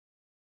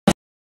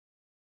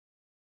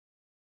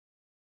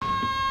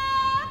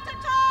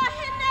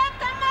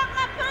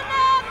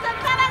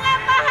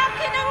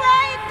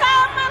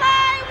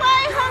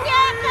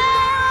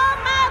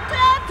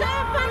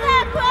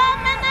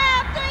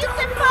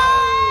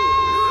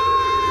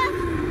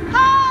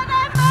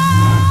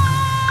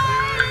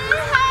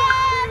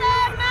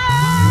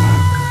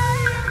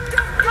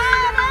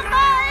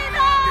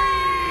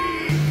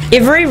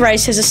Every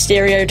race has a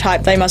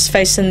stereotype they must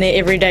face in their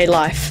everyday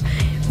life.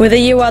 Whether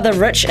you are the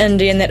rich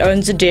Indian that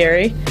owns a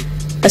dairy,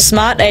 a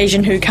smart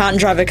Asian who can't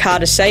drive a car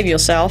to save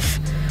yourself,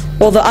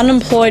 or the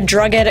unemployed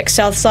drug addict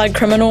Southside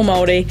criminal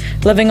Maori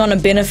living on a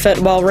benefit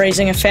while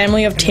raising a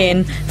family of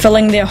 10,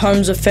 filling their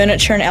homes with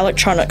furniture and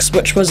electronics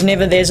which was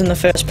never theirs in the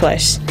first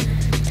place.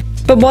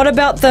 But what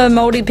about the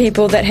Maori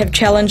people that have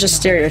challenged a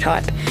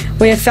stereotype?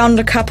 We have found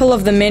a couple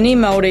of the many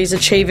Maoris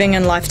achieving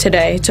in life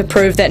today to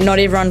prove that not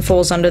everyone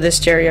falls under this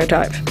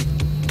stereotype.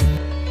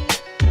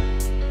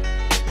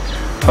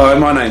 Hi,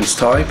 my name's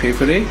Tai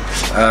Pepere.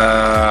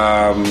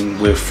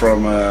 We're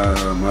from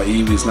my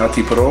iwi's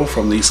Ngāti Paro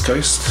from the East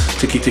Coast,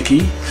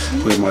 Tiki,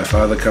 where my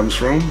father comes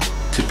from,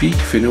 Tipi,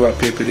 Whenua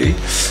Pepere. I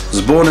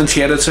was born in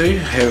Te Atatu,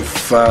 have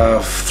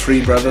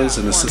 3 brothers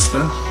and a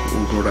sister,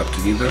 all brought up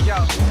together.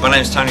 My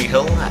name's Tony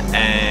Hill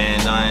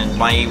and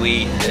my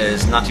iwi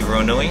is Ngāti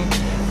Ronui.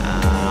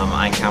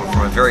 I come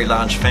from a very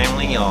large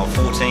family of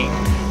 14.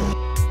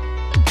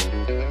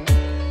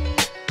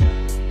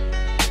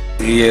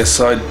 Yes,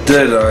 I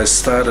did. I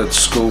started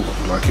school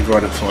like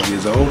everyone at 5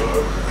 years old,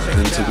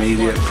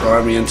 intermediate,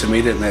 primary,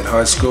 intermediate, and at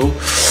high school.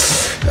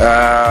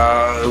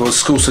 It was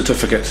school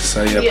certificate,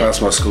 so yeah, I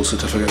passed my school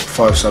certificate,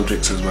 5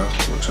 subjects as well,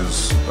 which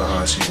is the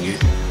highest you can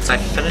get. So I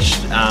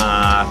finished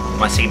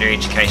my secondary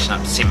education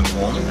up to 7th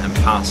form and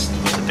passed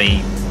with a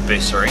B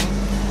bursary.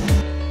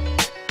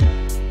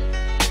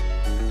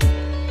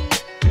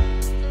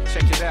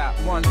 Check it out,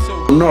 1,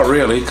 2. Not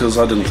really, because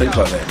I didn't think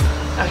like that.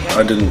 Okay.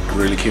 I didn't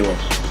really care what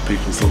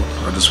people thought.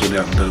 I just went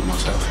out and did it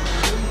myself.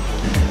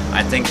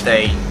 I think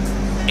they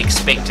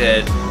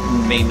expected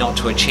me not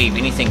to achieve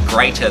anything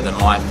greater than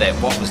life, that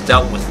what was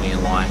dealt with me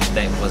in life,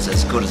 that was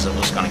as good as it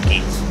was going to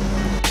get.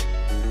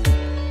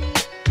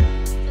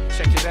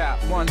 Check it out,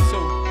 1, 2.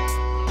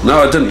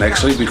 No, I didn't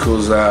actually,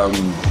 because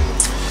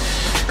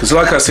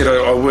like I said,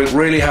 I worked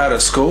really hard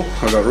at school.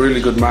 I got really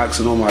good marks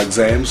in all my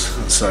exams,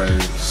 so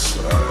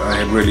I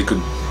had really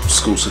good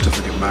school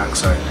certificate marks,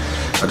 so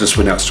I just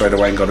went out straight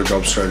away and got a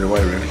job straight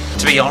away, really.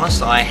 To be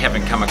honest, I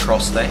haven't come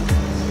across that,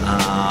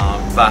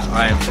 but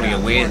I am fully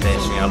aware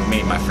that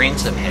many of my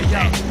friends have had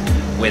that,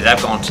 where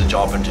they've gone to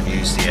job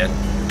interviews there.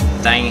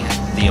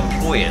 The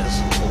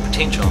employers or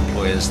potential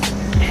employers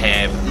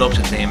have looked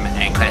at them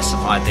and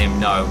classified them,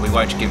 no, we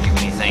won't give you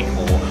anything,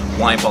 or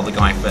why bother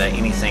going for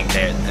anything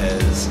that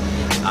is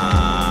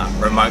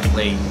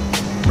remotely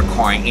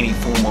requiring any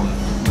form of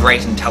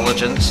great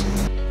intelligence.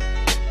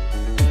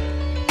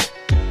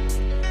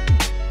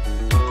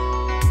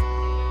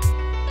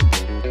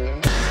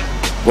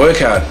 Work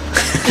hard.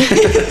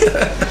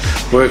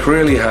 Work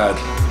really hard,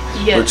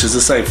 Yeah. which is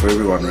the same for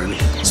everyone, really.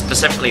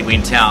 Specifically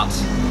went out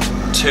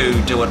to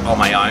do it on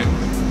my own.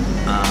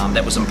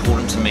 That was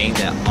important to me,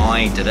 that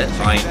I did it.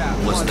 I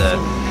was the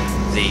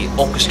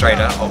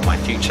orchestrator of my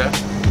future,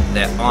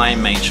 that I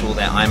made sure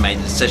that I made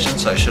the decision,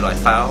 so should I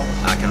fail,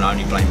 I can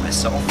only blame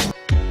myself.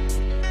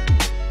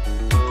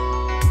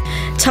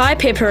 Tai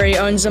Pepere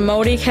owns a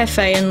Maori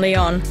cafe in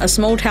Lyon, a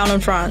small town in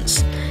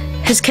France.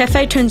 His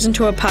cafe turns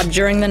into a pub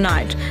during the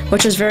night,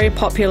 which is very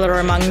popular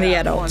among the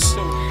adults.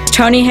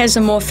 Tony has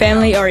a more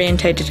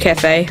family-orientated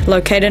cafe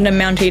located in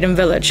Mount Eden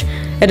Village.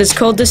 It is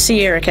called the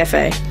Sierra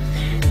Cafe.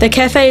 The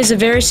cafe is a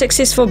very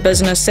successful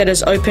business that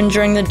is open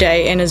during the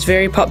day and is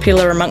very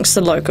popular amongst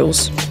the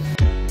locals.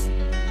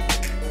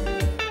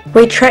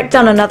 We tracked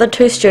down another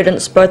 2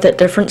 students, both at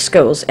different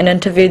schools, and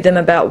interviewed them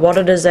about what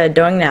it is they are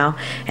doing now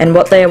and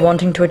what they are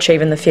wanting to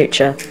achieve in the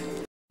future.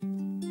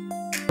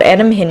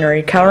 Adam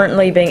Henry,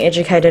 currently being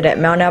educated at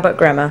Mount Albert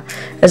Grammar,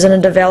 is in a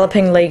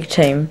developing league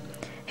team.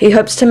 He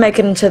hopes to make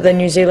it into the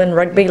New Zealand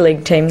Rugby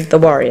League team, the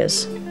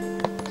Warriors.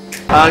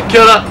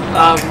 Kia ora,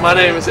 my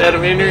name is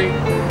Adam Henry.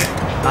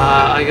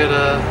 I go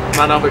to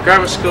Mount Albert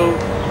Grammar School.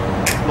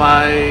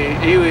 My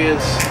iwi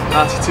is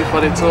Ngāti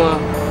Tūwharetoa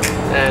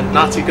and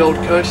Ngāti Gold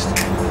Coast.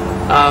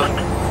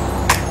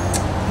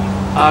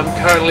 I'm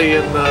currently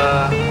in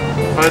the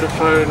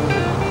Vodafone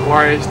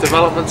Warriors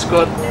development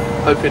squad,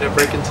 hoping to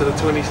break into the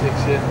 26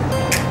 next year.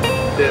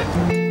 Yeah.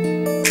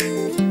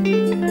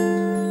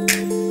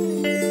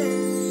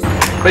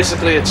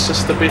 Basically, it's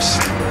just the best,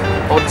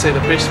 I wouldn't say the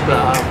best,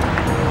 but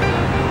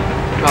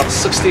about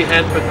 60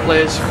 handpicked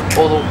players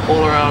all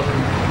around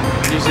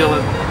New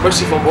Zealand,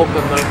 mostly from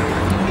Auckland though,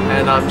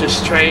 and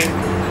just train.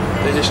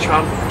 They just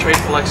train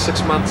for like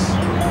 6 months,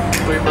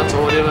 3 months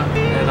or whatever,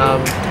 and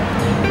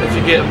if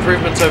you get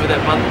improvements over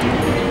that month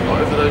or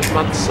over those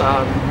months,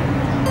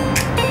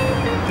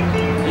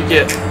 you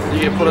get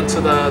put into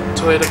the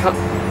Toyota Cup.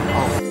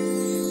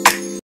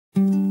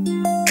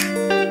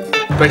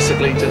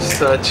 Basically,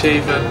 just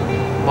achieving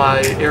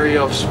my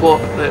area of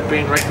sport, that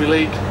being rugby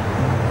league,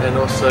 and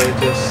also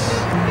just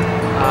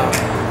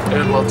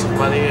earn lots of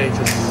money,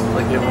 just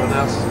like everyone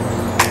else.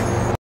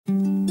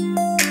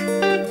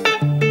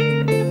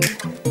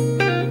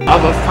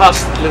 I've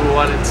passed level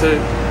 1 and 2.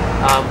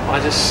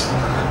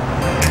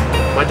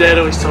 My dad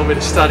always told me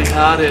to study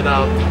hard and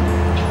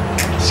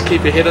just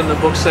keep your head in the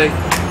books,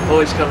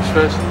 always comes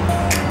first.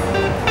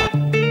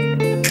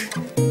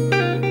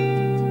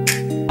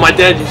 My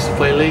dad used to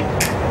play league,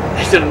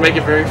 he didn't make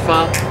it very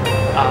far.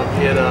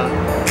 He had a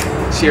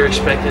serious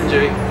back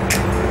injury.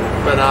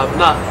 But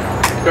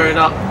growing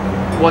up,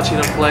 watching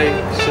him play,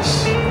 it's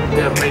just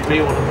made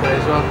me want to play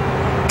as well.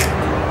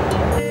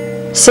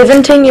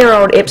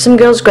 17-year-old Epsom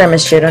Girls Grammar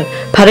student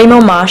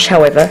Parimo Marsh,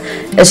 however,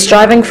 is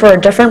striving for a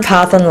different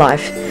path in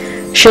life.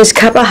 She is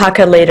kapa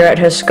haka leader at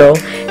her school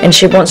and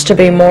she wants to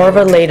be more of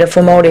a leader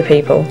for Māori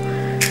people.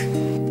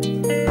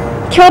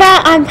 Kia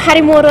ora, I'm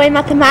Parimo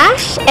Mata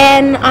Marsh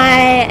and I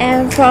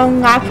am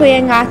from Ngāpuhi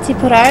and Ngāti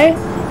Porou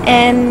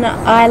and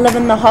I live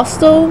in the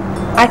hostel.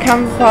 I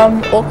come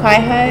from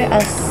Okaiho,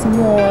 a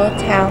small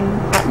town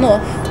up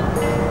north.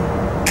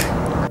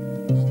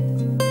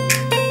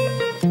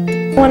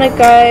 I want to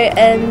go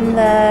in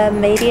the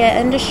media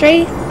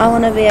industry. I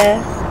want to be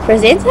a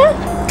presenter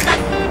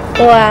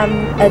or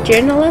a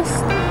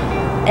journalist,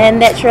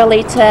 and that's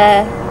really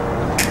to,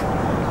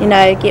 you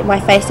know, get my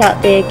face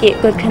out there,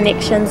 get good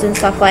connections and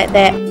stuff like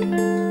that.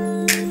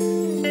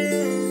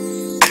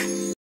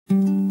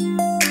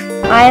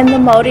 I am the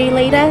Maori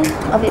leader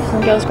of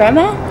Epsom Girls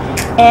Grammar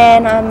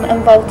and I'm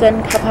involved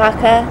in kapa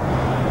haka,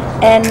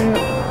 and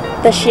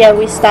this year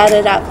we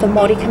started up the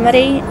Maori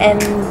committee,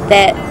 and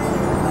that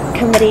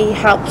committee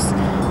helps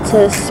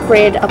to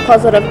spread a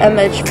positive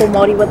image for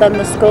Māori within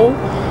the school.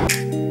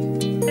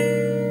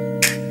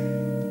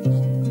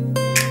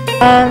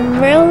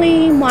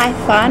 Really my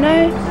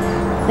whānau,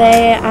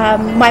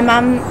 my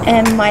mum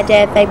and my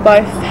dad, they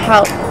both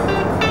help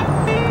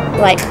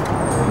like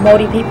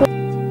Māori people.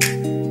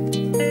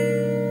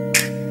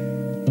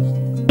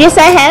 Yes,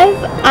 I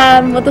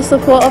have, with the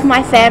support of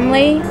my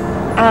family.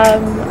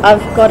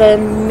 I've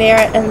gotten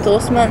merit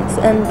endorsements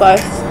in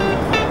both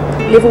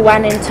level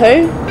 1 and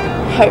 2,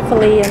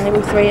 hopefully in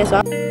level 3 as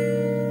well.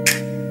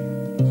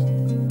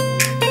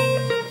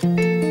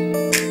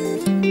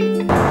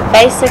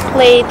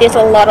 Basically, there's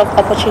a lot of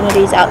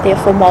opportunities out there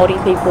for Māori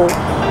people.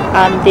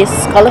 There's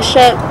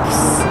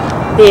scholarships,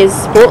 there's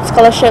sports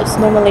scholarships.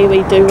 Normally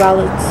we do well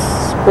in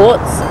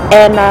sports,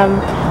 and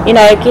you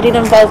know, getting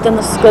involved in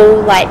the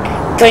school, like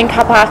doing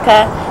kapa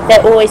haka,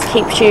 that always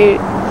keeps you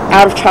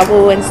out of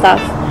trouble and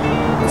stuff.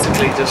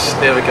 Basically, just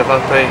never give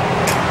up.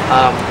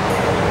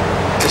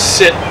 Just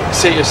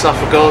set yourself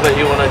a goal that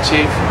you want to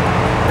achieve,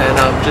 and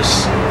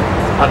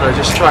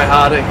just try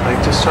harder.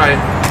 Like just try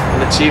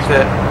and achieve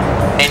that.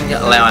 And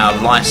allow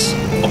our life's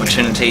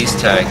opportunities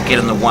to get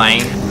in the way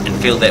and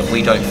feel that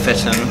we don't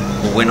fit in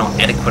or we're not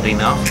adequate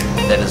enough.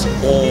 That is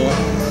all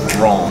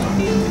wrong.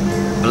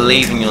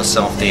 Believe in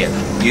yourself there.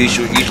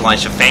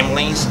 Utilise your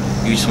families,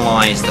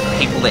 utilise the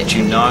people that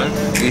you know,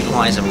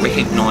 utilise and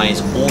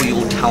recognise all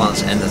your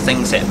talents and the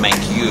things that make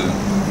you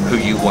who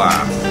you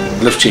are.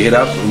 Lift your head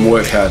up and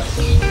work hard.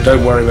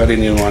 Don't worry about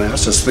anyone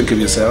else, just think of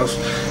yourself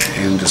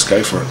and just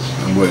go for it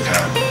and work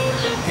hard,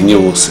 and you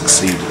will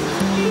succeed.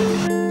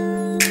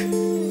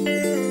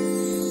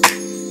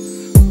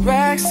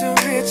 Rags to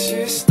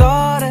riches,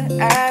 start an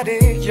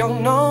addict, you'll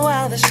know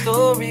how the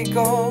story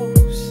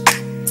goes.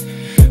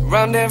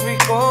 Round every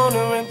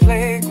corner and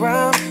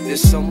playground,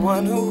 there's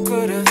someone who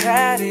could have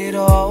had it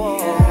all.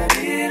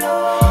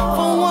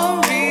 For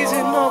one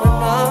reason or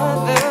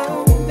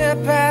another, their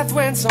path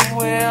went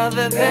somewhere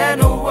other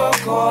than a world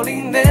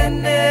calling their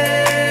name.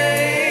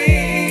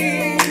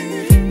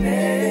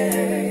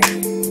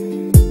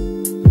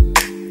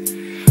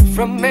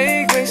 From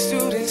A-grade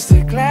students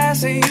to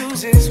class A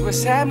users,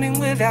 what's happening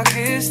with our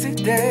kids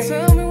today?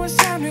 Tell me what's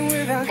happening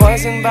with our kids.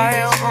 Wasn't by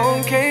our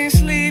own, can't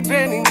sleep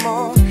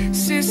anymore.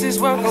 Sisters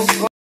work on